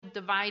titled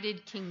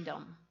Divided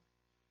Kingdom.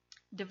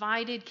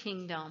 Divided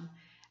Kingdom.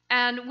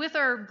 And with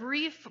our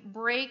brief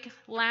break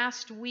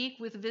last week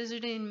with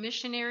visiting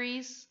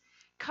missionaries,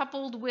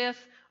 coupled with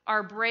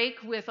our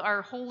break with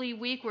our Holy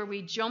Week where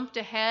we jumped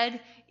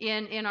ahead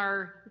in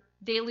our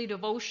daily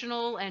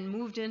devotional and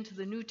moved into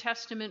the New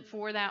Testament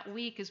for that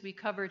week as we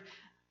covered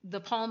the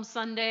Palm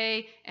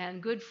Sunday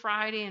and Good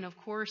Friday and, of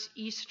course,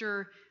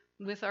 Easter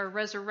with our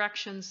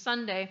Resurrection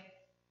Sunday.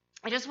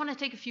 I just want to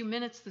take a few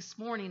minutes this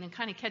morning and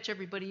kind of catch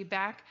everybody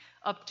back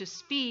up to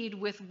speed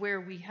with where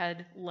we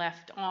had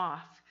left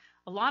off.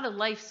 A lot of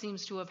life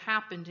seems to have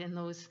happened in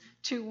those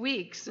 2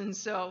 weeks, and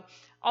so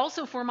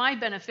also for my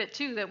benefit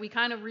too, that we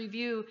kind of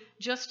review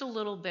just a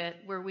little bit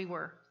where we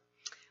were.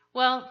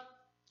 Well,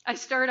 I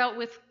start out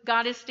with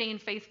God is staying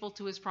faithful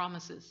to his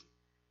promises.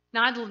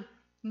 Now, I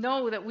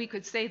know that we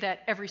could say that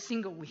every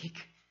single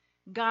week.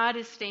 God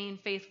is staying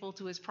faithful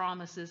to his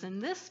promises.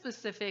 And this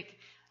specific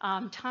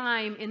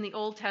time in the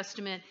Old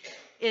Testament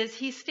is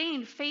he's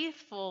staying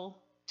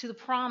faithful to the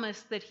promise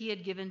that he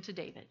had given to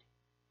David,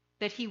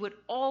 that he would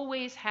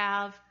always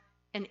have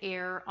an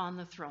heir on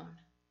the throne.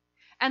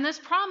 And this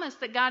promise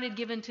that God had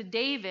given to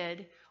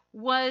David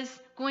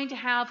was going to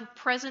have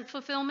present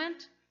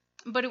fulfillment,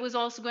 but it was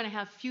also going to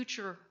have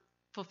future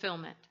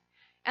fulfillment.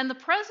 And the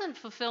present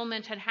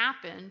fulfillment had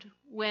happened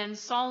when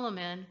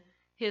Solomon,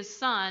 his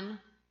son,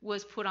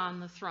 was put on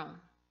the throne.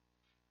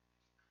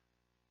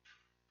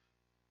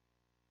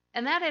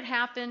 And that had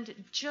happened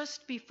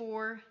just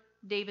before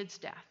David's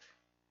death.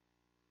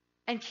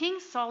 And King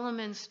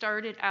Solomon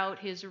started out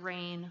his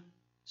reign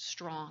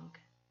strong.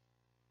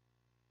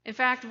 In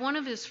fact, one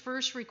of his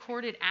first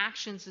recorded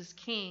actions as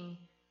king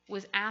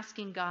was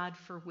asking God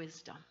for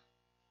wisdom.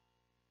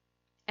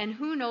 And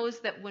who knows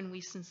that when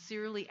we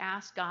sincerely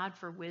ask God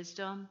for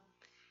wisdom,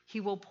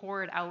 he will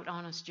pour it out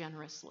on us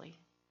generously.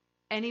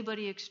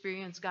 Anybody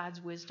experience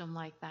God's wisdom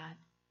like that?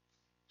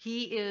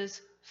 He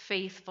is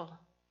faithful.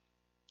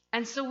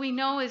 And so we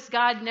know as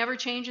God never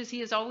changes,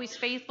 he is always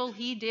faithful.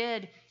 He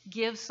did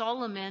give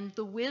Solomon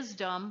the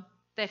wisdom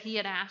that he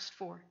had asked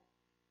for.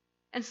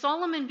 And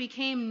Solomon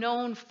became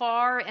known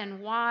far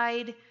and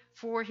wide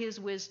for his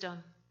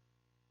wisdom.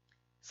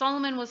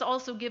 Solomon was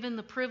also given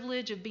the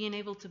privilege of being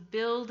able to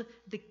build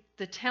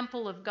the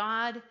temple of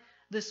God,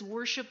 this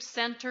worship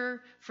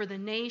center for the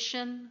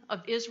nation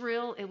of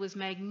Israel. It was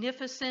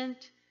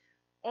magnificent.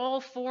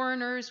 All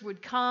foreigners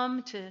would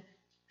come to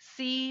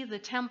see the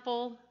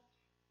temple.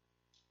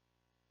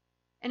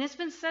 And it's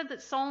been said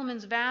that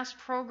Solomon's vast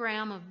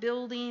program of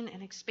building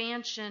and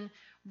expansion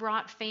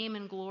brought fame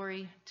and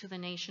glory to the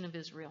nation of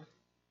Israel.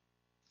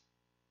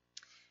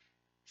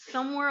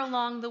 Somewhere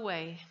along the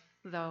way,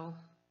 though,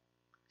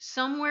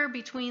 somewhere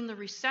between the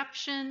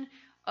reception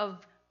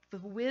of the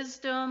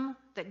wisdom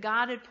that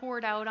God had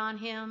poured out on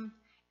him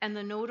and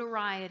the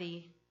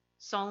notoriety,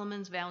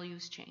 Solomon's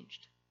values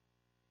changed.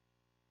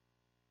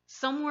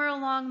 Somewhere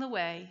along the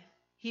way,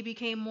 he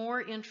became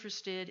more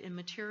interested in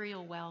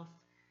material wealth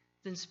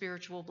than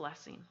spiritual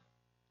blessing.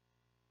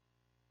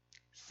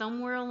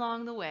 Somewhere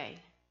along the way,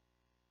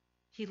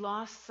 he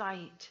lost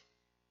sight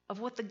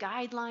of what the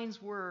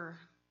guidelines were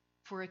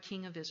for a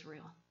king of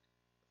Israel.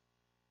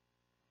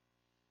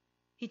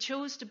 He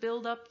chose to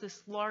build up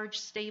this large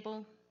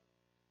stable.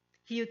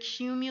 He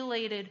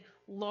accumulated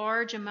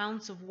large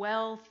amounts of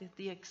wealth at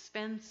the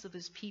expense of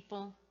his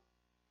people.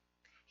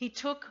 He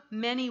took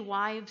many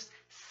wives,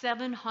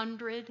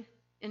 700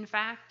 in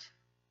fact.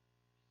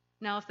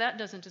 Now, if that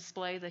doesn't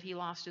display that he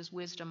lost his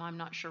wisdom, I'm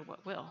not sure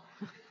what will.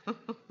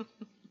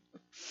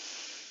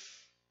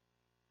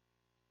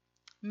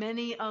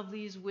 Many of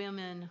these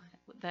women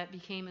that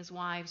became his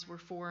wives were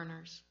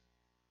foreigners.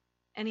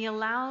 And he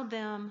allowed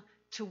them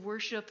to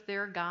worship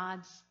their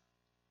gods.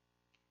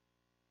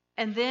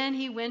 And then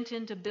he went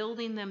into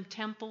building them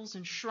temples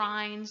and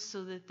shrines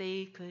so that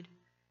they could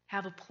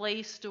have a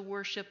place to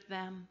worship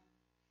them.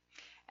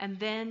 And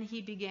then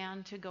he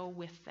began to go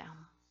with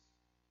them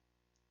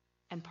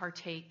and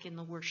partake in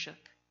the worship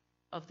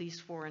of these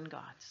foreign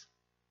gods.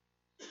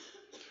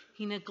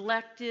 He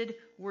neglected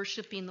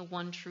worshiping the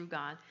one true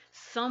God.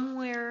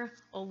 Somewhere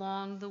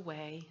along the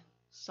way,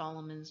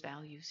 Solomon's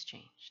values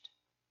changed.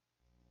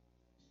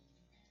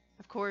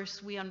 Of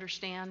course, we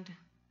understand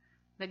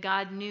that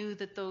God knew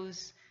that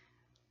those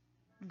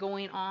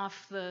going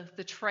off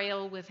the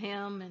trail with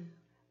him and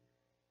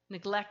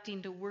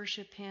neglecting to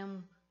worship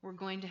him were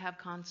going to have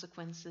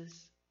consequences,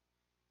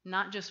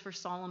 not just for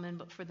Solomon,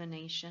 but for the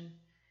nation.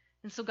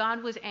 And so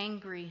God was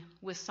angry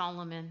with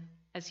Solomon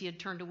as he had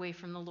turned away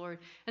from the Lord.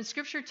 And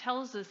Scripture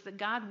tells us that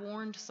God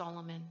warned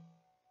Solomon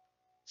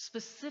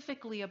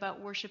specifically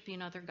about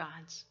worshiping other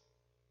gods,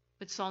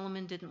 but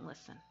Solomon didn't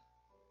listen.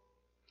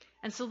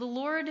 And so the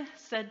Lord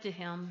said to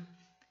him,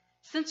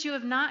 "Since you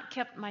have not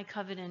kept my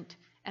covenant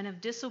and have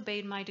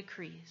disobeyed my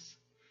decrees,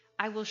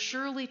 I will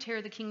surely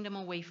tear the kingdom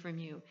away from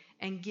you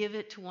and give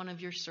it to one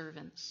of your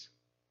servants.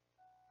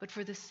 But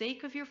for the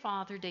sake of your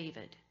father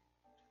David,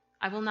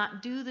 I will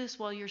not do this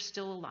while you're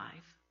still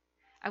alive.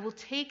 I will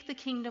take the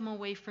kingdom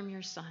away from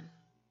your son.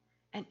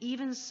 And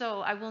even so,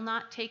 I will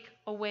not take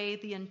away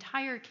the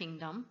entire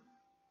kingdom,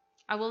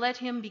 I will let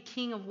him be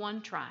king of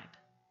one tribe,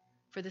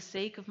 for the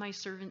sake of my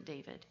servant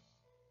David,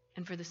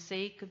 and for the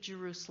sake of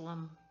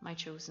Jerusalem, my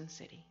chosen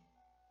city.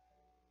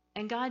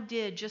 And God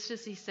did just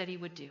as he said he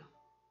would do.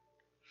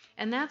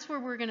 And that's where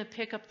we're going to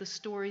pick up the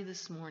story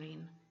this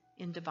morning,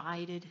 in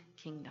divided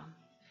kingdom.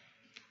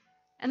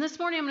 And this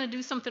morning I'm going to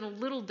do something a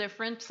little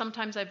different.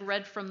 Sometimes I've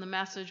read from the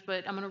Message,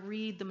 but I'm going to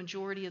read the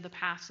majority of the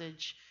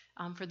passage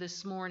for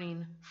this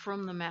morning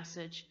from the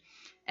Message.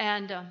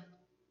 And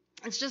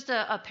it's just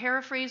a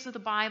paraphrase of the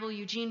Bible.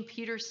 Eugene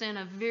Peterson,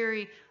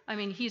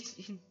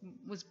 he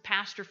was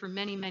pastor for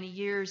many, many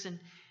years,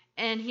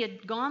 and he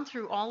had gone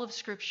through all of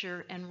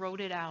Scripture and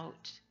wrote it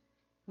out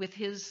with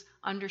his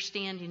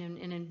understanding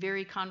and in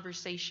very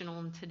conversational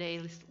in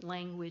today's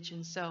language.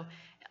 And so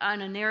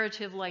on a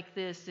narrative like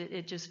this,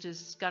 it just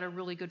has got a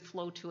really good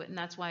flow to it, and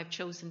that's why I've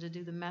chosen to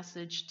do the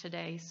Message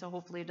today. So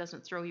hopefully it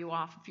doesn't throw you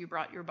off if you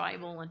brought your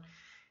Bible, and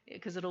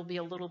because it'll be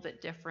a little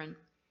bit different.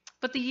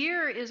 But the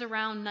year is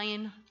around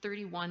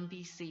 931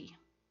 BC.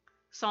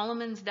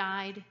 Solomon's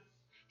died.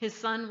 His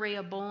son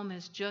Rehoboam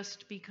has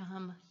just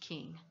become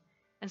king.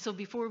 And so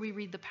before we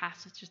read the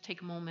passage, just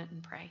take a moment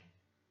and pray.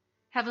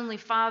 Heavenly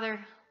Father,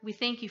 we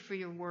thank you for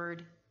your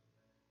word.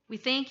 We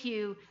thank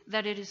you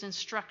that it is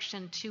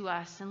instruction to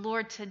us. And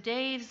Lord,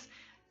 today's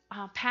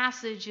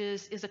passage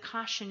is a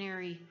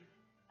cautionary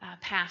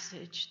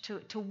passage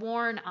to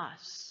warn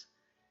us,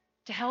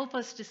 to help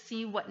us to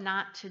see what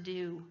not to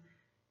do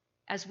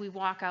as we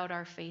walk out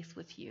our faith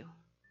with you.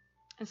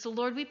 And so,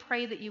 Lord, we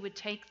pray that you would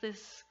take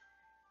this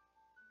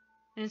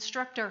and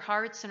instruct our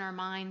hearts and our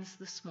minds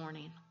this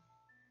morning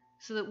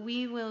so that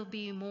we will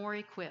be more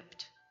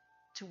equipped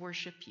to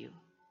worship you.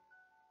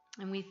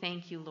 And we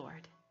thank you,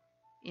 Lord.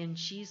 In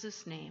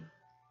Jesus' name,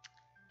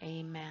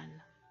 amen.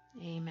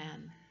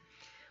 Amen.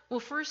 Well,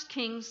 1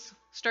 Kings,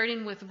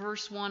 starting with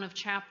verse 1 of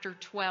chapter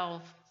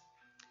 12,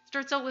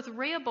 starts out with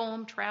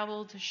Rehoboam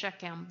traveled to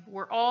Shechem,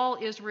 where all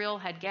Israel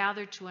had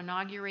gathered to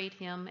inaugurate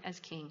him as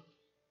king.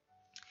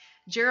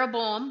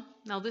 Jeroboam,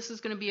 now this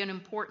is going to be an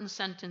important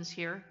sentence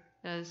here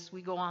as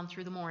we go on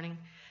through the morning.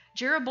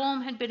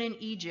 Jeroboam had been in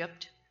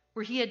Egypt,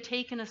 where he had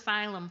taken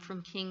asylum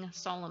from King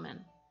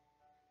Solomon.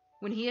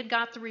 When he had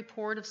got the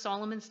report of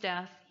Solomon's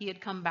death, he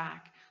had come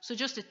back. So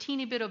just a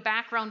teeny bit of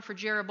background for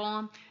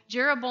Jeroboam.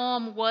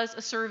 Jeroboam was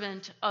a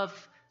servant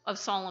of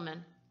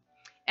Solomon.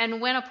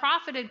 And when a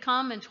prophet had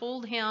come and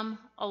told him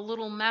a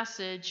little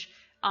message,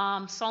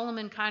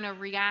 Solomon kind of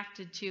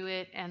reacted to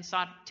it and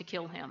sought to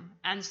kill him.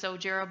 And so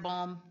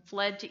Jeroboam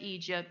fled to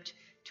Egypt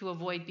to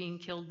avoid being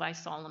killed by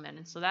Solomon.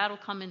 And so that'll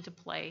come into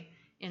play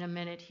in a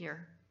minute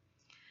here.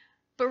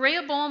 But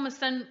Rehoboam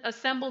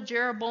assembled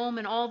Jeroboam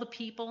and all the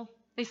people.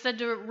 They said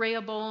to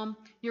Rehoboam,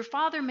 "Your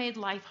father made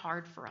life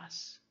hard for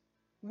us,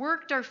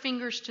 worked our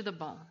fingers to the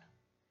bone.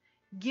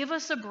 Give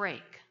us a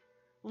break,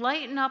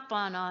 lighten up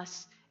on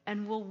us,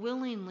 and we'll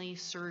willingly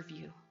serve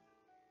you."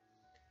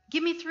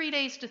 "Give me 3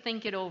 days to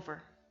think it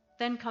over,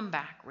 then come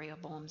back,"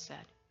 Rehoboam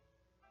said.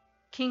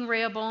 King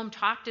Rehoboam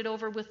talked it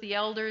over with the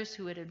elders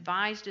who had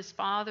advised his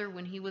father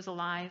when he was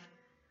alive.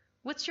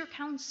 "What's your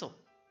counsel?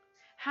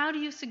 How do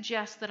you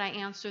suggest that I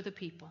answer the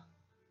people?"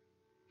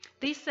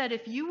 They said,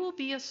 "If you will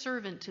be a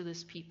servant to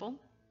this people,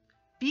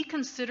 be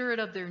considerate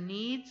of their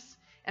needs,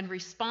 and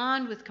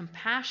respond with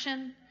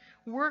compassion,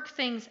 work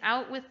things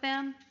out with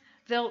them,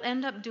 they'll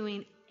end up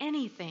doing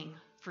anything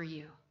for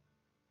you."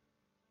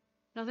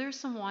 Now there's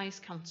some wise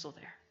counsel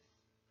there.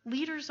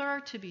 Leaders are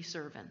to be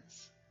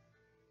servants.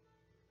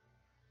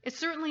 It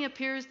certainly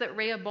appears that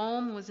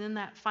Rehoboam was in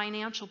that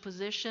financial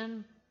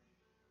position,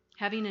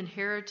 having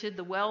inherited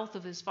the wealth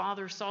of his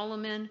father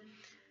Solomon,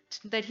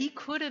 that he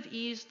could have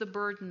eased the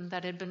burden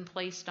that had been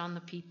placed on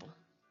the people.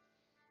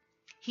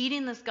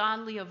 Heeding this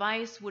godly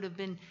advice would have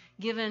been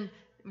given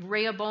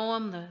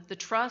Rehoboam the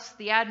trust,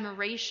 the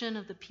admiration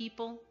of the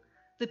people.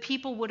 The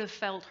people would have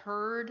felt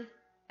heard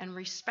and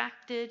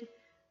respected.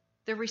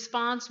 Their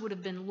response would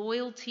have been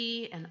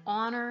loyalty and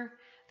honor.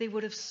 They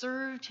would have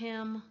served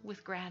him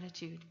with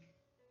gratitude.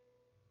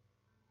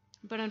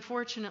 But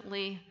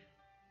unfortunately,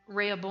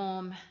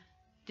 Rehoboam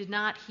did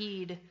not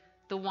heed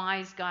the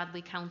wise,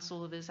 godly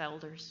counsel of his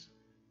elders.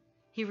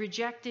 He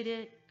rejected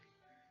it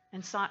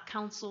and sought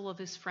counsel of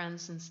his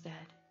friends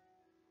instead.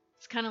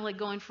 It's kind of like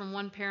going from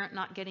one parent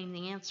not getting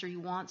the answer you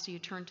want, so you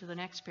turn to the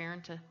next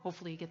parent to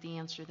hopefully get the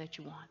answer that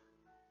you want.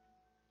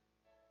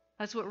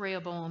 That's what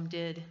Rehoboam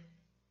did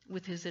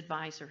with his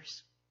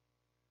advisors.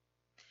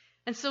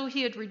 And so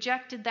he had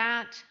rejected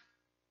that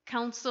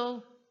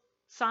counsel,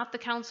 sought the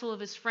counsel of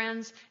his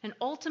friends, and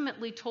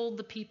ultimately told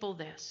the people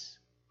this: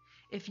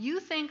 "If you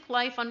think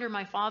life under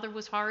my father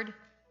was hard,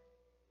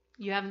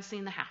 you haven't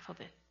seen the half of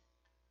it.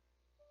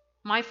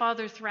 My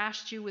father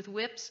thrashed you with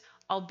whips,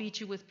 I'll beat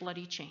you with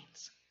bloody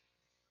chains."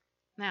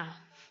 Now,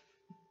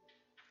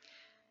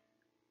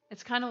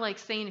 it's kind of like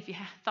saying if you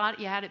thought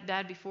you had it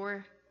bad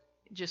before,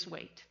 just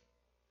wait.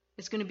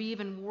 It's going to be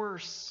even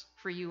worse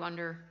for you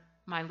under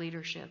my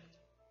leadership.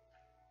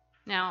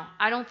 Now,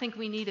 I don't think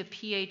we need a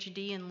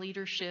PhD in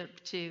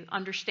leadership to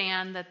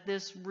understand that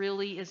this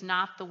really is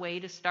not the way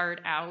to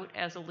start out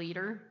as a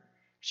leader.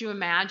 Could you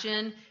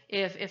imagine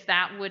if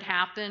that would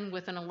happen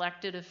with an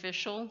elected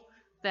official,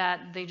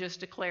 that they just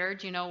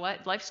declared, you know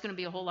what, life's going to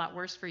be a whole lot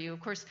worse for you? Of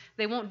course,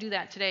 they won't do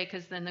that today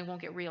because then they won't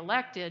get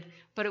reelected,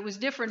 but it was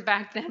different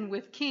back then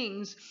with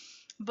kings.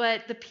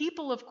 But the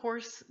people, of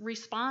course,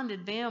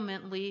 responded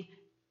vehemently,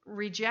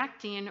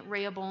 rejecting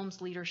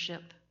Rehoboam's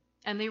leadership,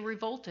 and they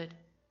revolted,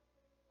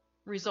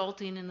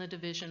 resulting in the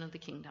division of the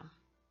kingdom,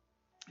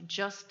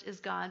 just as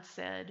God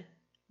said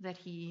that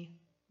he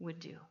would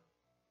do.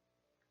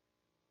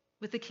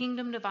 With the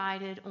kingdom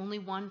divided, only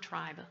one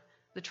tribe,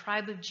 the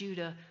tribe of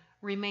Judah,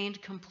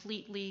 remained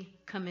completely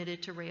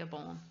committed to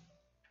Rehoboam.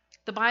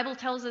 The Bible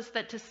tells us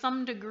that to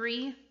some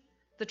degree,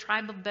 the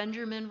tribe of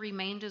Benjamin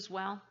remained as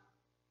well.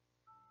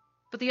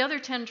 But the other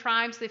 10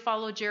 tribes, they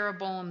followed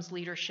Jeroboam's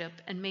leadership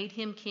and made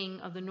him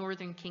king of the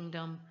northern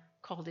kingdom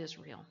called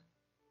Israel.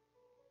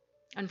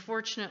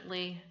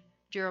 Unfortunately,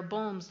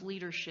 Jeroboam's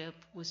leadership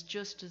was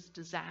just as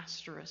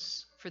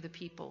disastrous for the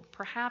people,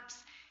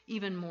 perhaps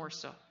even more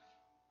so.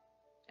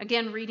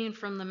 Again, reading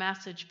from the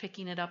Message,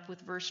 picking it up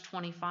with verse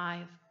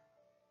 25.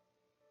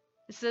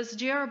 It says,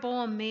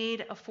 Jeroboam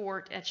made a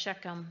fort at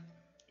Shechem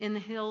in the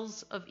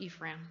hills of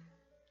Ephraim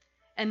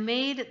and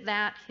made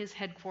that his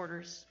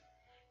headquarters.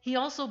 He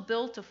also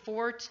built a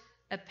fort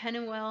at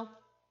Penuel.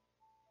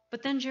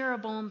 But then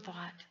Jeroboam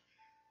thought,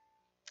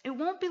 it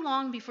won't be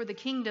long before the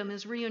kingdom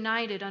is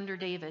reunited under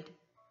David.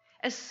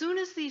 As soon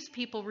as these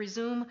people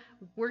resume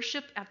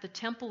worship at the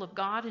temple of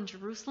God in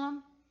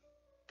Jerusalem,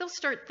 they'll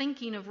start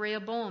thinking of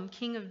Rehoboam,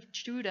 king of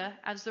Judah,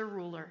 as their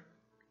ruler.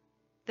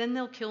 Then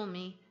they'll kill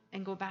me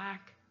and go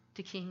back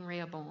to King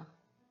Rehoboam.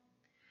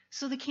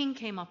 So the king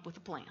came up with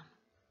a plan.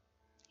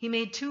 He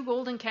made 2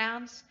 golden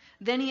calves.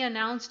 Then he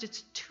announced,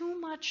 it's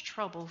too much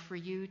trouble for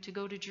you to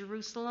go to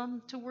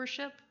Jerusalem to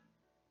worship.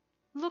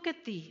 Look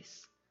at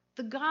these,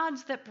 the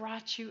gods that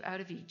brought you out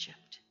of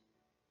Egypt.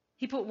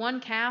 He put one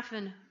calf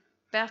in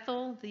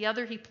Bethel, the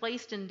other he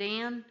placed in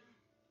Dan.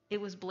 It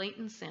was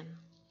blatant sin.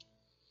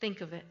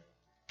 Think of it.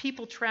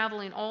 People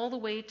traveling all the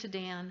way to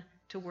Dan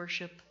to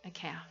worship a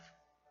calf.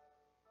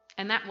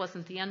 And that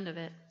wasn't the end of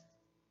it.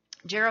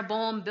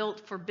 Jeroboam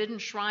built forbidden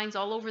shrines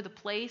all over the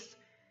place,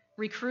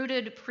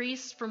 recruited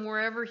priests from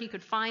wherever he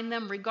could find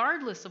them,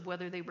 regardless of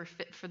whether they were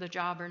fit for the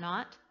job or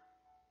not.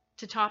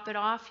 To top it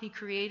off, he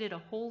created a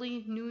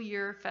holy New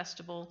Year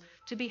festival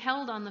to be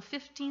held on the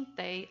 15th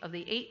day of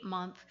the 8th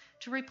month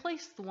to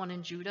replace the one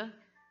in Judah,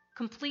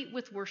 complete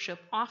with worship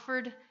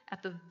offered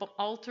at the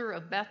altar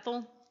of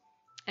Bethel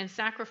and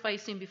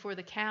sacrificing before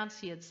the calves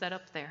he had set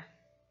up there.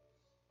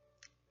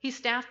 He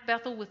staffed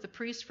Bethel with the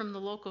priests from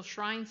the local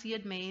shrines he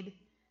had made.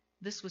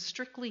 This was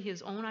strictly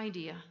his own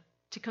idea,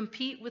 to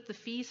compete with the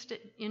feast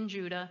in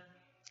Judah,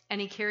 and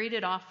he carried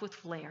it off with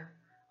flair,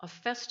 a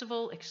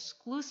festival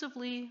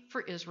exclusively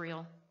for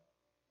Israel,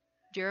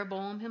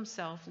 Jeroboam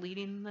himself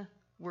leading the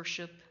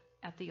worship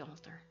at the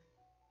altar.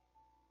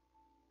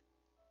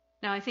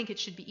 Now, I think it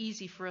should be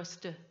easy for us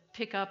to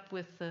pick up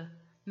with the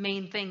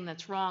main thing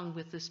that's wrong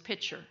with this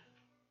picture,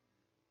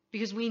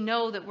 because we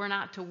know that we're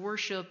not to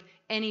worship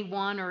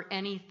anyone or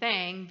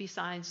anything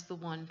besides the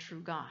one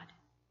true God.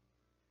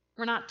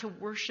 We're not to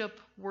worship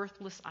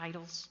worthless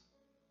idols.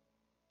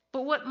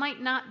 But what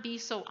might not be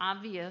so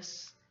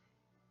obvious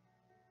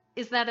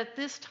is that at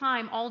this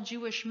time, all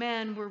Jewish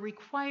men were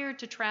required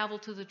to travel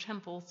to the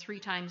temple 3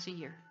 times a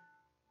year.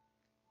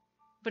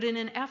 But in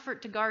an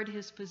effort to guard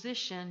his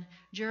position,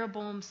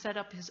 Jeroboam set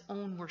up his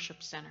own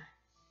worship center.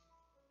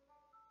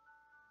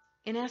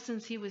 In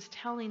essence, he was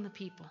telling the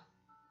people,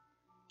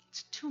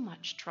 it's too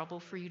much trouble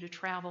for you to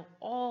travel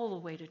all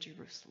the way to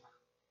Jerusalem.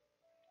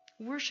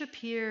 Worship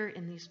here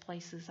in these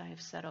places I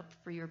have set up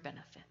for your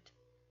benefit.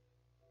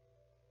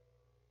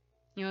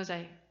 You know, as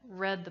I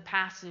read the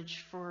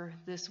passage for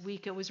this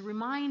week, I was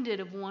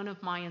reminded of one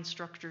of my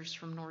instructors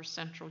from North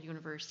Central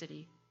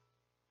University.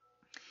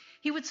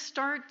 He would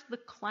start the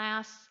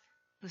class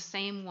the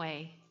same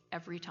way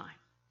every time.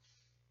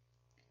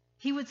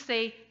 He would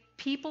say,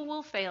 people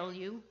will fail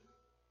you.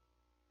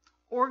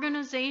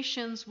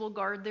 Organizations will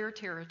guard their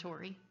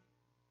territory.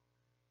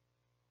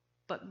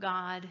 But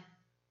God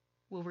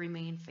will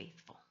remain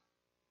faithful.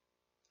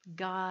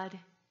 God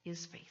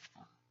is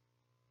faithful.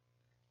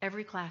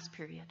 Every class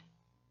period.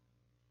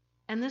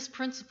 And this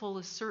principle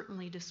is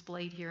certainly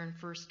displayed here in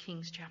 1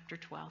 Kings chapter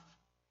 12.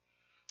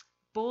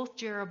 Both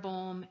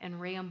Jeroboam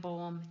and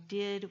Rehoboam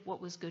did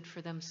what was good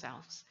for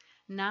themselves,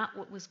 not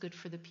what was good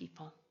for the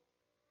people.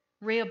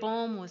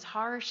 Rehoboam was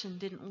harsh and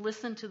didn't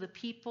listen to the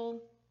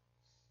people.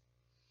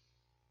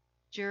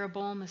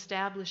 Jeroboam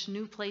established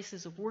new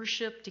places of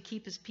worship to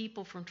keep his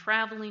people from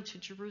traveling to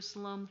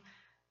Jerusalem,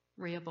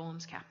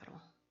 Rehoboam's capital.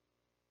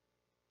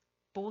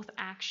 Both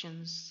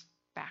actions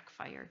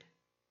backfired.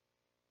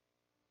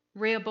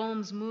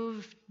 Rehoboam's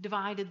move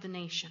divided the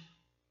nation,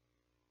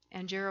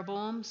 and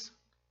Jeroboam's,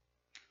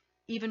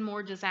 even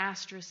more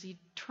disastrous,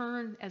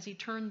 as he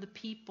turned the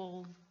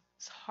people's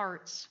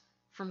hearts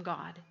from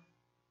God.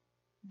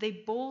 They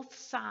both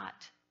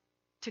sought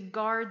to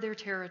guard their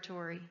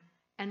territory,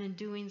 and in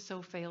doing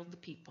so failed the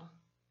people.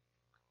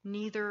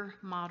 Neither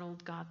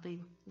modeled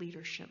godly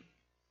leadership.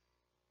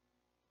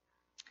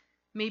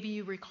 Maybe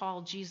you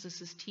recall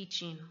Jesus'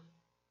 teaching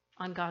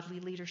on godly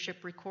leadership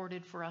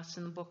recorded for us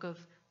in the book of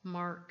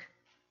Mark.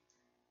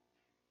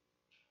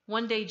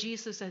 One day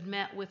Jesus had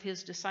met with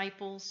his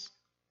disciples,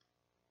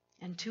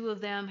 and two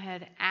of them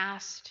had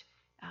asked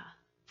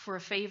for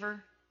a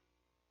favor.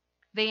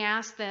 They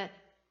asked that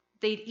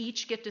they'd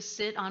each get to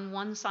sit on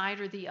one side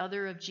or the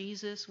other of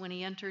Jesus when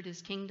he entered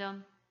his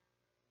kingdom.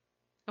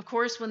 Of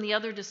course, when the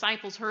other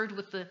disciples heard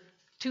what the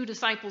two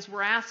disciples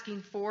were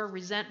asking for,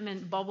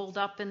 resentment bubbled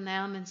up in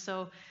them, and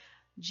so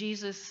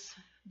Jesus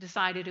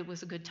decided it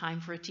was a good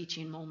time for a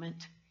teaching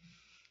moment.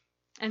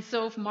 And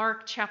so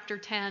Mark chapter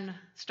 10,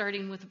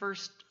 starting with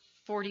verse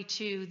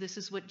 42, this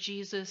is what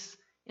Jesus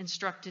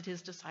instructed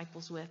his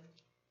disciples with.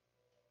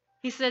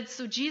 He said,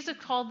 "So Jesus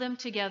called them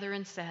together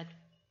and said,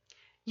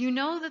 'You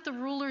know that the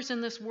rulers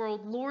in this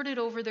world lord it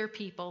over their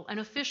people, and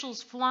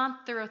officials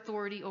flaunt their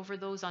authority over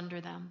those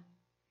under them.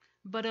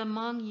 But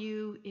among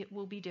you it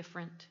will be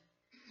different.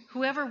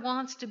 Whoever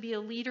wants to be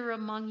a leader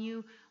among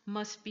you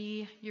must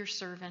be your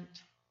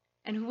servant.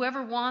 And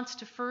whoever wants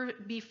to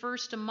be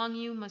first among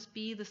you must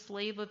be the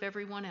slave of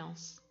everyone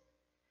else.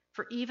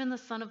 For even the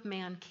Son of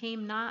Man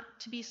came not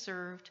to be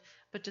served,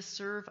 but to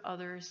serve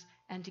others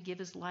and to give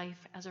his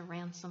life as a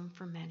ransom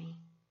for many.'"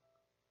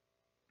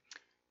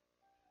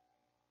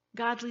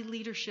 Godly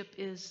leadership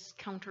is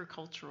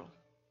countercultural.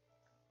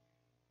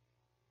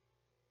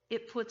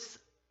 It puts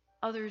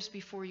others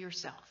before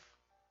yourself.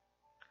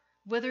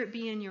 Whether it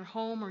be in your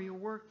home or your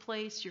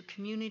workplace, your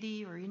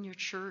community, or in your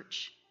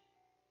church,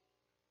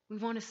 we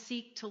want to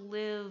seek to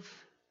live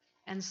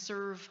and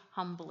serve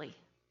humbly.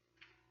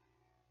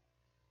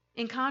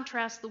 In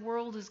contrast, the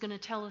world is going to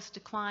tell us to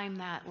climb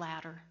that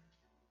ladder,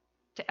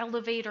 to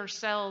elevate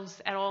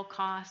ourselves at all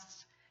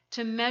costs,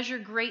 to measure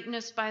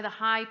greatness by the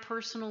high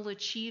personal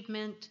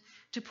achievement,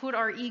 to put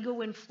our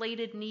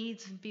ego-inflated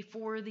needs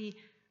before the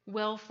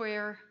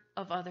welfare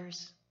of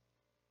others.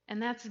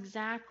 And that's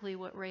exactly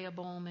what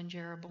Rehoboam and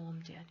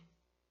Jeroboam did.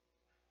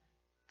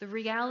 The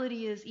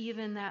reality is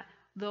even that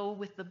though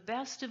with the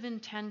best of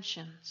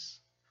intentions,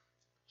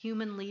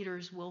 human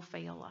leaders will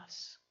fail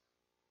us.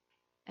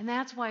 And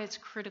that's why it's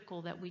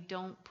critical that we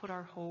don't put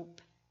our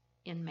hope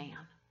in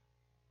man.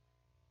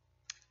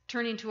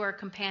 Turning to our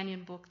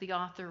companion book, the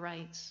author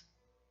writes,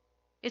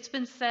 "It's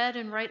been said,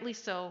 and rightly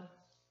so,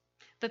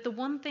 that the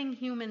one thing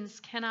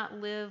humans cannot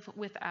live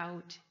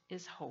without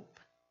is hope,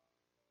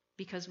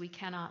 because we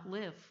cannot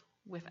live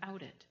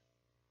without it.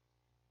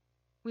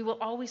 We will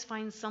always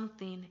find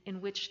something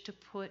in which to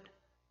put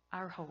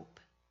our hope,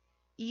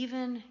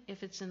 even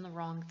if it's in the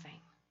wrong thing.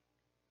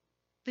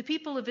 The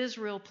people of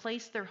Israel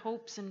placed their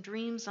hopes and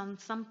dreams on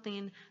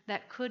something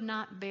that could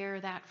not bear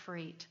that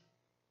freight.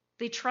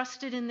 They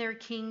trusted in their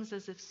kings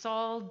as if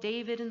Saul,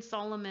 David, and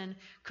Solomon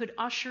could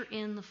usher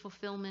in the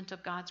fulfillment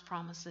of God's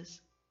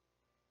promises.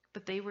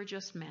 But they were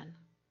just men.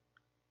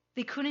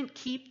 They couldn't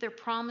keep their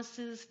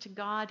promises to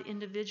God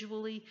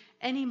individually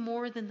any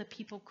more than the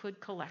people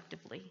could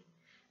collectively.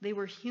 They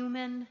were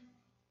human,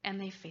 and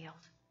they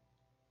failed.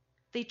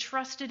 They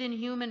trusted in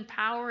human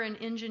power and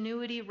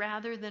ingenuity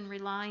rather than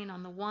relying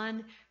on the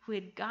one who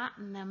had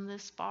gotten them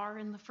this far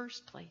in the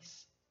first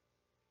place.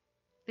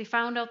 They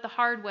found out the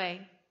hard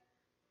way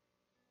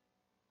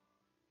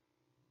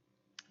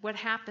what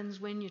happens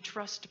when you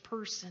trust a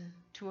person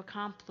to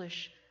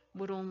accomplish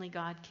what only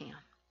God can.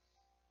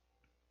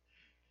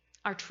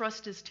 Our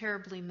trust is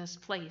terribly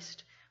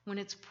misplaced when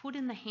it's put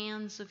in the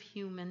hands of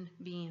human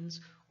beings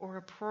or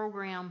a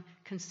program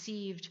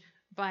conceived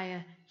by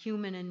a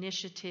human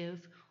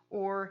initiative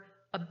or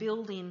a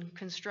building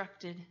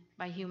constructed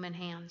by human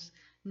hands.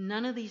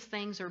 None of these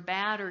things are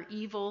bad or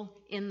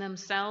evil in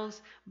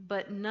themselves,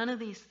 but none of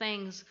these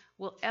things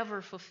will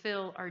ever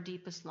fulfill our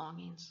deepest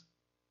longings.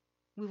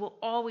 We will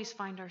always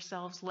find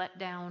ourselves let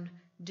down,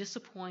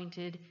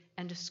 disappointed,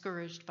 and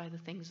discouraged by the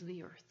things of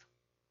the earth.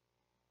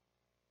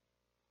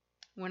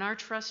 When our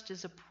trust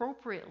is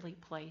appropriately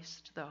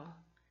placed, though,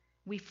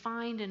 we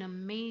find an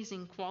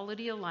amazing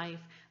quality of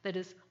life that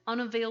is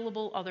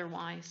unavailable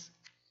otherwise.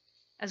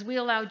 As we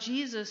allow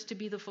Jesus to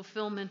be the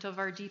fulfillment of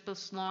our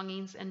deepest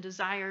longings and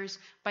desires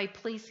by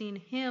placing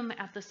him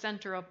at the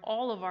center of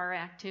all of our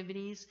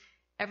activities,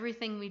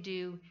 everything we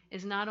do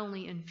is not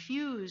only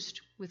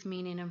infused with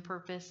meaning and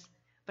purpose,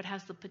 but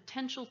has the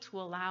potential to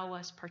allow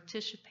us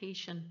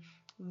participation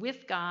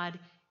with God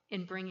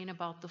in bringing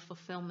about the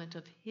fulfillment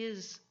of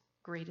his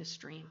greatest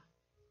dream.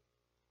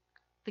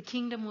 The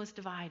kingdom was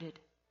divided,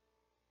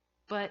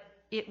 but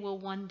it will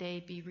one day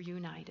be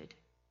reunited.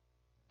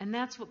 And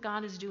that's what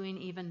God is doing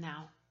even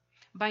now.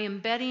 By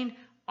embedding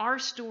our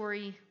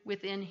story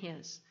within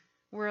his,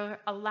 we're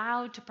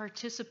allowed to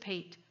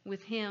participate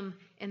with him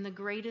in the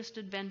greatest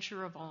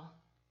adventure of all.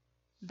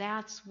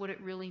 That's what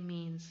it really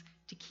means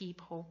to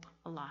keep hope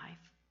alive.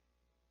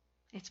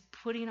 It's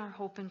putting our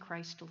hope in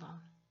Christ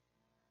alone.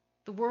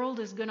 The world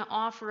is going to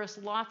offer us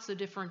lots of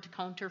different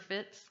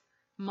counterfeits: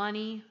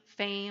 money,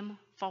 fame,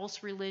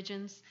 false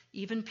religions,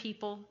 even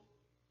people.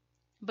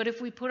 But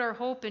if we put our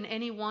hope in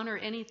anyone or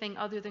anything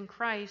other than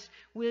Christ,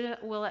 we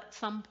will at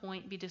some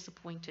point be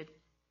disappointed.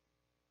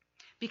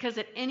 Because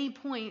at any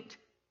point,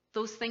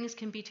 those things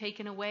can be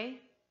taken away.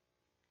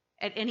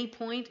 At any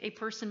point, a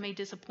person may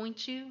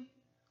disappoint you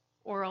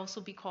or also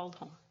be called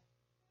home.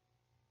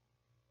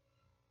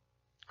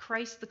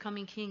 Christ, the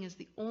coming King, is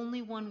the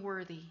only one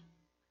worthy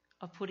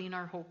of putting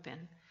our hope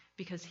in,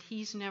 because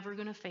he's never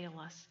going to fail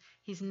us.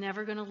 He's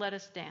never going to let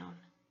us down.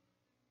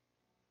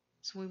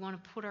 So we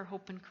want to put our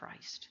hope in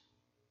Christ.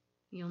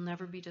 You'll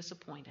never be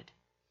disappointed.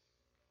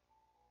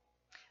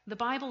 The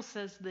Bible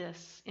says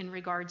this in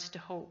regards to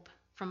hope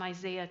from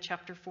Isaiah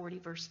chapter 40,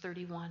 verse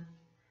 31. It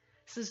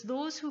says,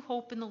 "Those who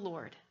hope in the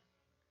Lord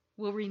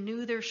will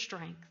renew their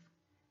strength.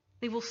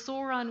 They will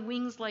soar on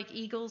wings like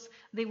eagles.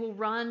 They will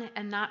run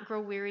and not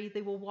grow weary.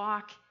 They will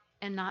walk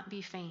and not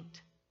be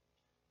faint."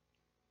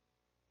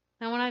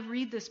 Now, when I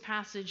read this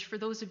passage, for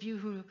those of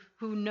you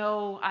who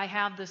know I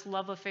have this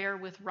love affair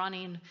with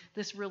running,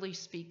 this really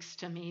speaks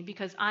to me,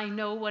 because I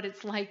know what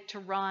it's like to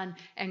run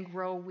and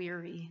grow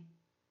weary.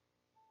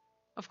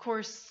 Of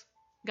course,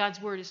 God's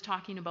word is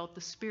talking about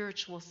the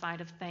spiritual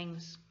side of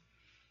things.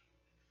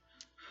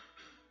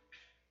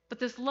 But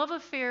this love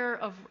affair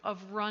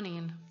of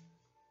running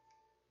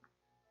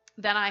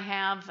that I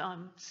have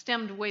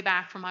stemmed way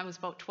back from I was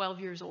about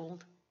 12 years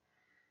old.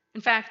 In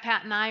fact,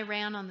 Pat and I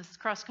ran on this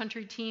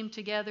cross-country team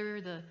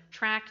together, the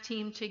track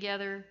team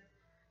together.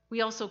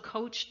 We also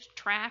coached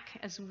track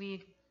as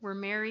we were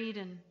married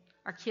and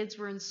our kids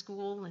were in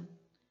school. And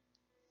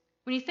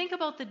when you think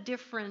about the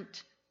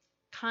different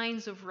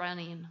kinds of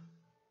running,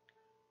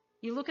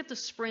 you look at the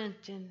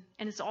sprint and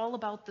it's all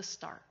about the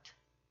start.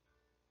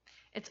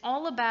 It's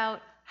all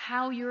about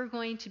how you're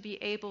going to be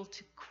able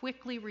to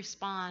quickly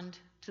respond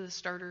to the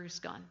starter's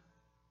gun.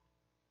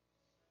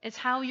 It's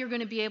how you're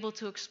going to be able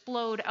to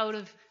explode out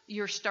of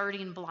your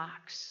starting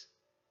blocks,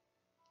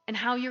 and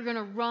how you're going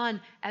to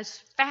run as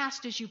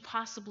fast as you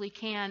possibly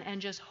can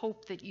and just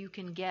hope that you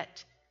can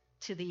get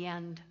to the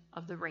end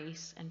of the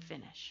race and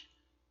finish.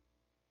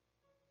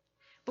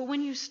 But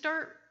when you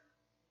start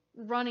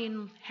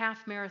running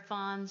half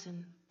marathons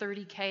and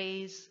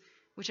 30Ks,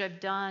 which I've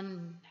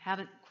done,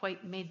 haven't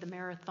quite made the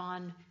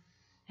marathon,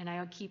 and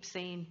I keep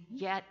saying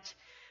yet,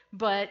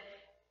 but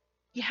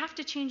you have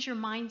to change your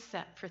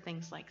mindset for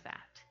things like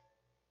that.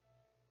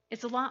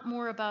 It's a lot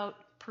more about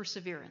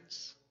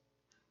perseverance.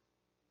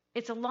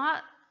 It's a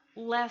lot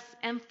less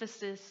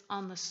emphasis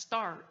on the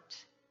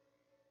start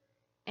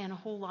and a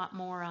whole lot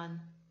more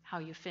on how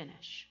you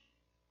finish.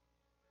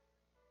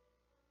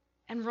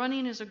 And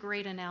running is a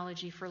great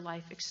analogy for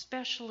life,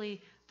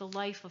 especially the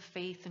life of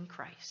faith in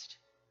Christ.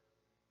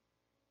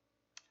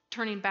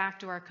 Turning back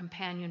to our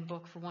companion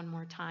book for one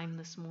more time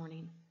this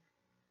morning.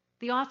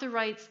 The author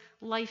writes,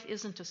 "Life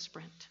isn't a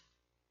sprint.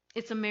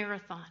 It's a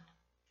marathon.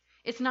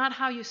 It's not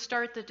how you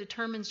start that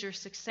determines your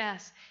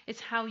success.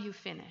 It's how you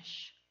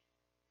finish."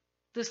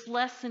 This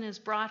lesson is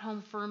brought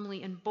home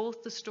firmly in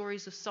both the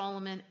stories of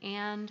Solomon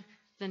and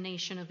the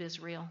nation of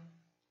Israel.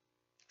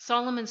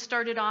 Solomon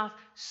started off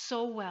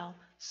so well,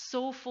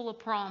 so full of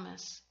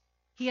promise.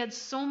 He had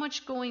so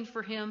much going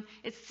for him,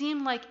 it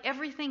seemed like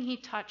everything he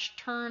touched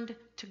turned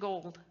to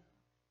gold.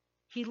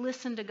 He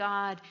listened to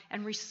God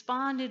and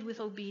responded with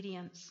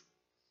obedience.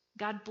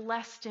 God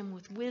blessed him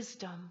with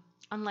wisdom,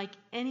 unlike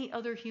any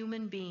other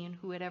human being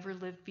who had ever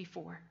lived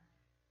before.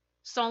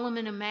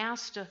 Solomon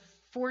amassed a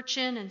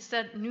fortune and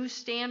set a new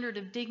standard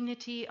of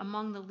dignity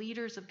among the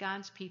leaders of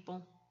God's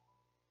people.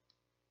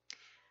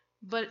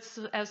 But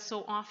as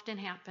so often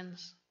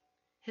happens,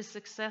 his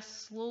success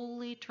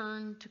slowly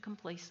turned to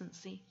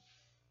complacency,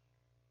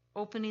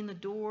 opening the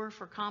door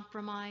for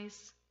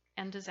compromise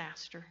and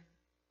disaster.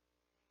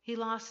 He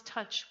lost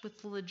touch with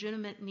the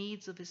legitimate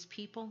needs of his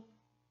people.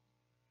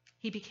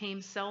 He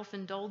became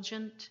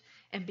self-indulgent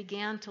and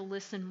began to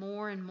listen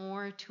more and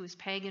more to his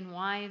pagan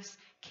wives,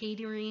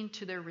 catering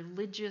to their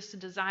religious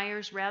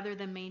desires rather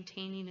than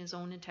maintaining his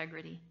own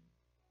integrity.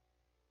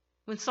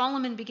 When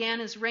Solomon began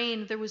his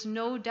reign, there was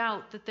no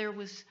doubt that there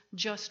was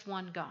just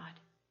one God.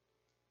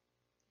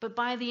 But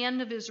by the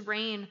end of his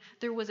reign,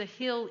 there was a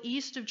hill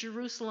east of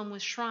Jerusalem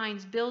with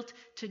shrines built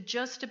to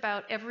just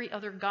about every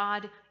other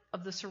god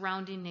of the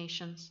surrounding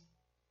nations.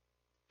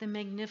 The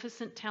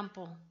magnificent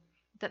temple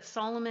that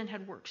Solomon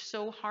had worked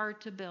so hard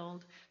to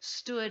build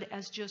stood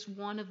as just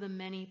one of the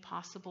many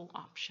possible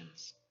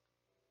options.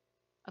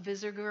 A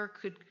visitor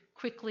could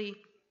quickly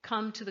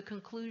come to the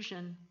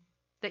conclusion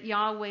that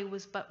Yahweh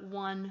was but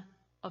one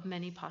of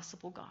many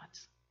possible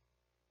gods.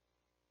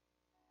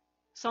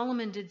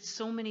 Solomon did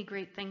so many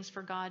great things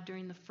for God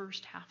during the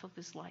first half of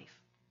his life.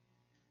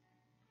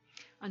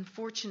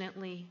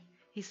 Unfortunately,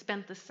 he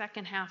spent the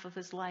second half of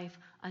his life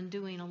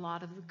undoing a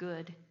lot of the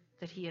good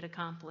that he had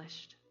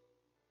accomplished.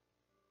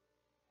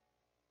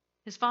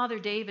 His father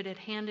David had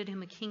handed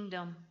him a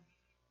kingdom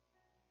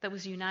that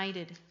was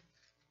united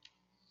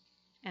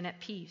and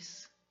at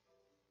peace.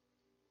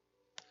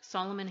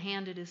 Solomon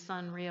handed his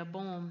son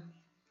Rehoboam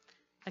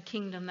a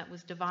kingdom that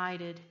was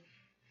divided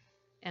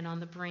and on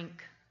the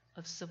brink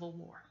of civil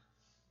war.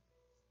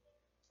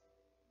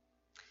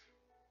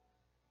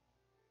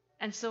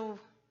 And so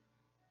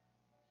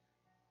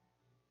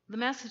the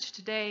message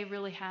today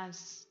really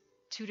has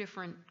two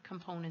different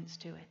components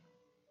to it.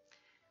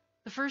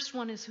 The first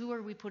one is, who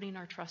are we putting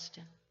our trust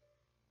in?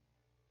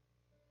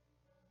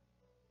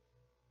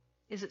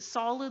 Is it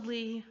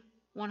solidly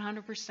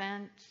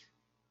 100%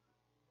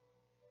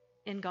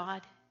 in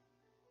God?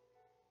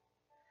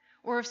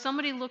 Or if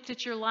somebody looked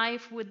at your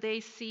life, would they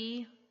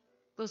see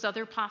those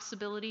other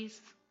possibilities?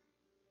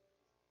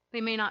 They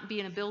may not be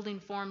in a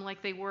building form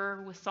like they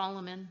were with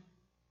Solomon,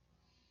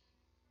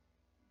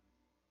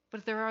 but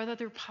if there are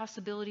other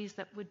possibilities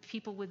that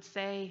people would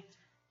say,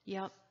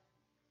 yep,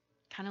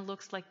 kind of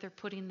looks like they're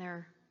putting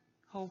their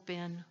hope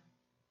in,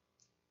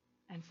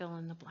 and fill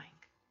in the blank.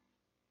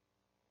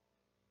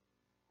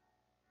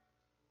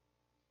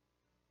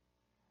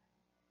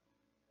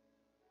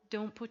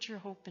 Don't put your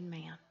hope in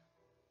man.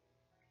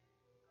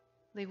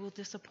 They will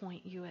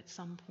disappoint you at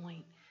some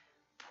point.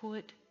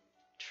 Put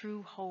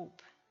true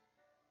hope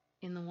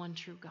in the one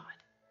true God.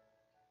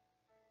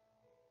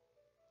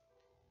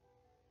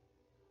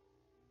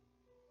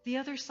 The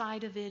other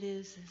side of it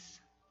is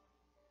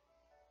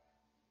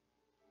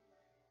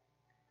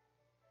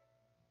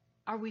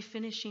are we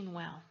finishing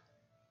well?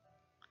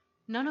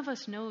 None of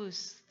us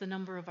knows the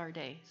number of our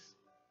days,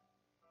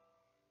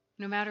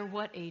 no matter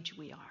what age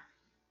we are.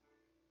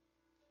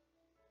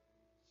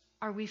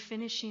 Are we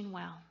finishing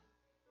well?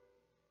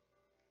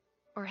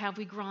 Or have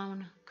we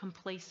grown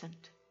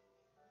complacent?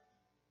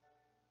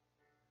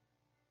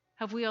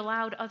 Have we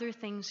allowed other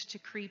things to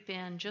creep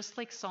in, just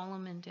like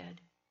Solomon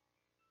did?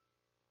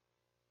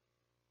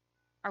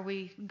 Are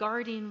we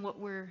guarding what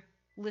we're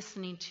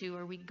listening to?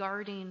 Are we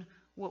guarding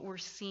what we're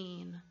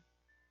seeing?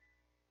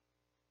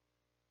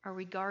 Are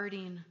we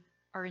guarding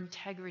our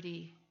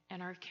integrity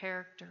and our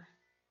character?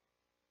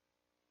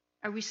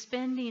 Are we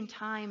spending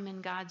time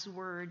in God's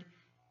Word?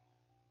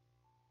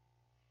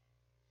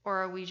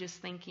 Or are we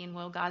just thinking,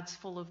 well, God's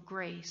full of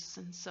grace,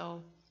 and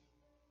so,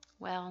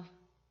 well,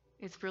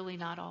 it's really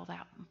not all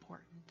that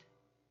important.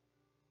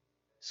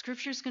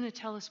 Scripture's going to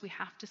tell us we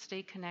have to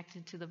stay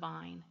connected to the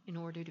vine in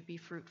order to be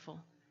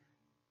fruitful.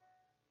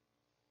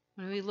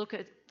 When we look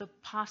at the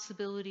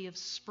possibility of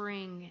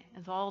spring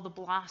and all the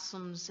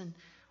blossoms and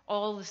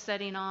all the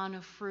setting on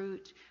of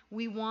fruit,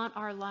 we want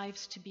our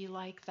lives to be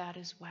like that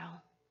as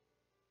well.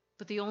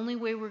 But the only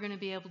way we're going to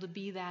be able to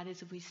be that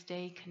is if we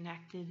stay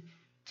connected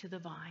to the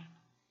vine,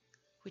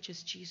 which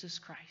is Jesus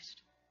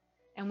Christ.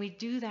 And we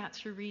do that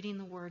through reading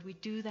the Word. We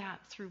do that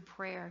through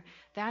prayer.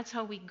 That's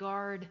how we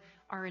guard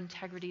our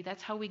integrity.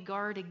 That's how we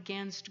guard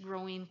against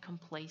growing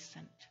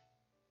complacent.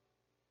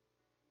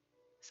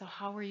 So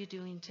how are you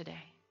doing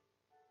today?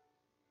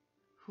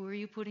 Who are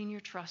you putting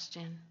your trust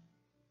in?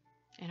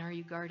 And are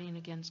you guarding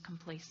against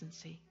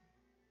complacency?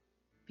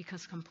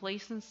 Because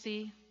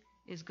complacency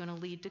is going to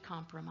lead to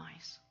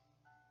compromise.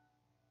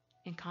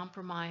 And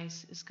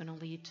compromise is going to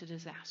lead to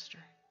disaster.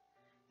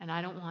 And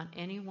I don't want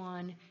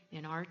anyone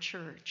in our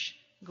church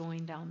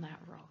going down that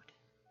road,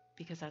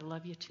 because I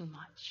love you too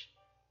much.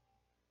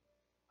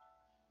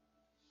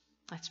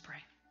 Let's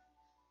pray.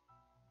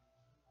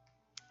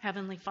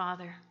 Heavenly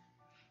Father,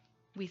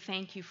 we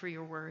thank you for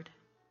your word.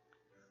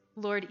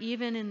 Lord,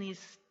 even in these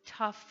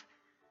tough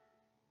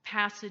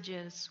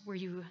passages where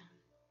you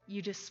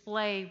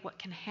display what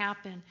can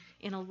happen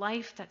in a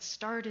life that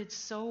started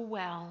so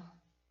well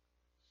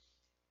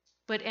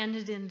but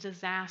ended in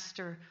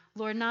disaster.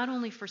 Lord, not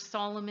only for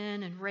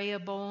Solomon and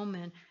Rehoboam,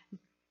 and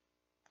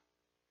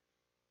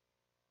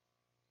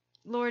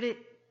Lord, it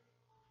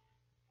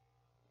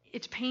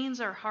pains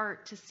our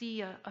heart to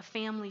see a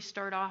family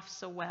start off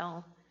so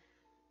well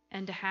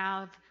and to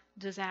have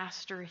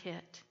disaster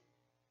hit,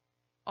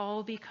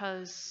 all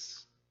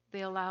because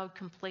they allowed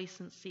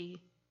complacency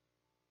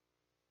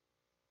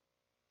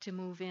to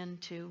move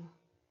into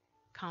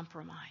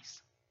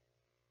compromise.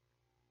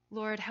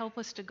 Lord, help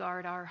us to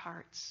guard our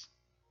hearts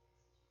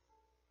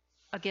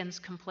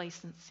against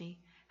complacency.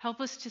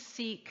 Help us to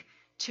seek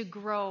to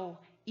grow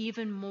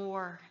even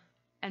more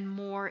and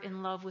more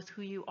in love with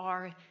who you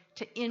are,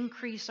 to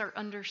increase our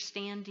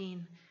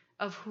understanding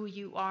of who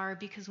you are,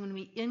 because when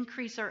we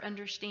increase our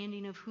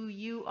understanding of who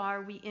you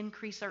are, we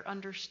increase our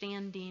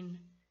understanding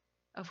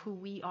of who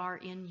we are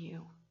in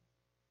you.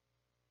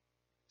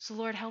 So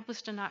Lord, help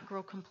us to not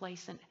grow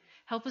complacent.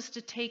 Help us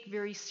to take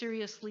very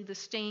seriously the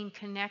staying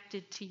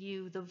connected to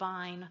you, the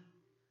vine,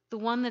 the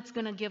one that's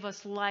going to give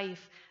us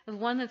life, the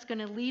one that's going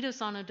to lead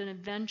us on an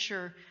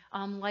adventure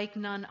like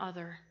none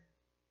other.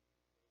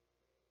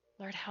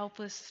 Lord, help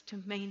us to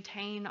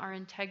maintain our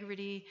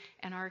integrity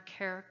and our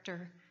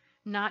character,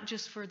 not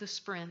just for the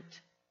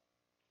sprint,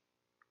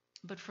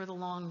 but for the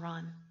long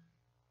run.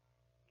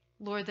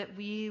 Lord, that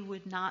we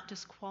would not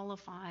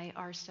disqualify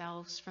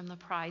ourselves from the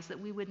prize, that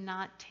we would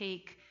not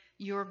take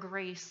your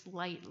grace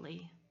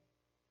lightly,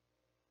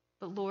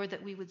 but Lord,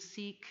 that we would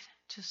seek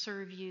to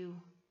serve you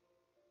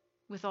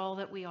with all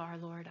that we are,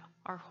 Lord,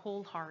 our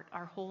whole heart,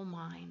 our whole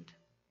mind,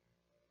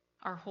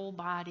 our whole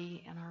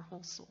body, and our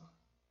whole soul.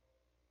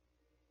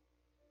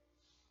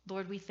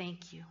 Lord, we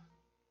thank you.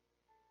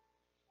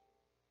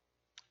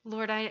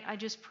 Lord, I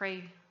just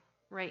pray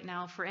right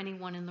now for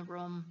anyone in the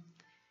room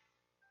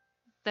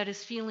that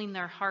is feeling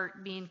their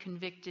heart being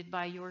convicted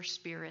by your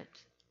Spirit.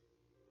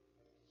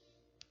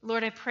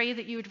 Lord, I pray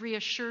that you would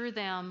reassure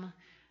them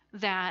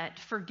that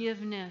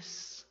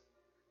forgiveness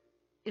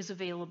is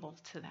available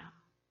to them.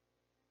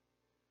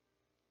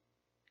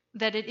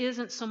 That it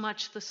isn't so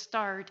much the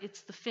start,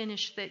 it's the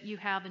finish that you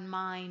have in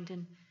mind.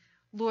 And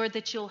Lord,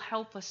 that you'll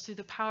help us through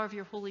the power of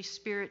your Holy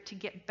Spirit to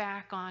get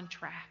back on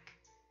track.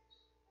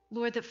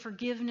 Lord, that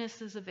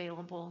forgiveness is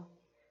available.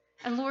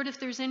 And Lord, if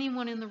there's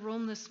anyone in the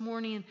room this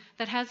morning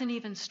that hasn't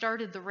even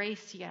started the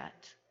race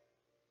yet,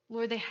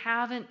 Lord, they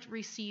haven't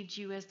received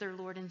you as their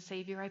Lord and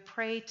Savior, I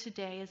pray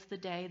today is the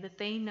day that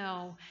they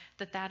know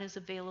that that is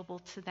available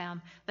to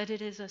them, that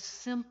it is a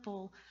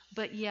simple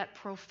but yet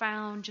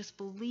profound, just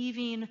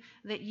believing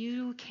that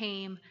you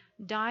came,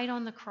 died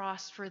on the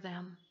cross for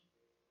them,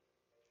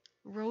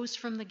 rose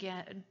from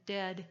the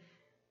dead,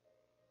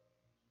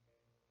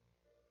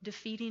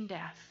 defeating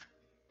death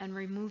and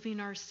removing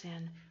our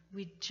sin.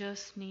 We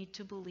just need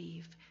to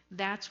believe.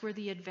 That's where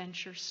the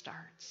adventure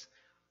starts.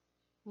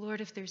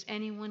 Lord, if there's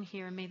anyone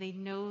here, may they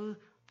know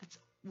that's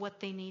what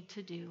they need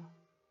to do.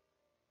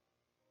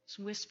 Just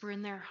whisper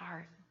in their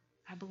heart,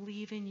 I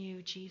believe in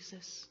you,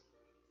 Jesus.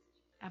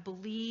 I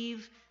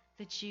believe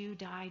that you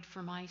died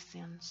for my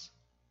sins.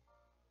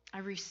 I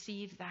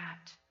receive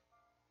that.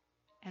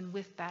 And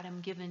with that, I'm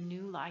given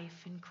new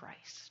life in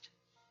Christ.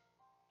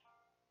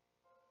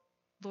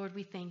 Lord,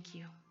 we thank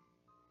you.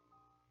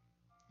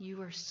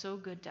 You are so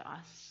good to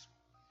us.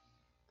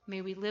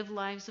 May we live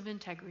lives of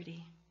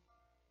integrity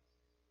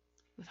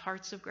with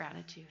hearts of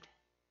gratitude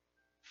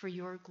for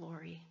your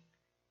glory.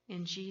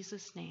 In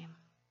Jesus' name,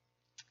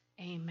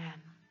 amen.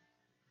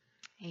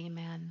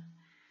 Amen.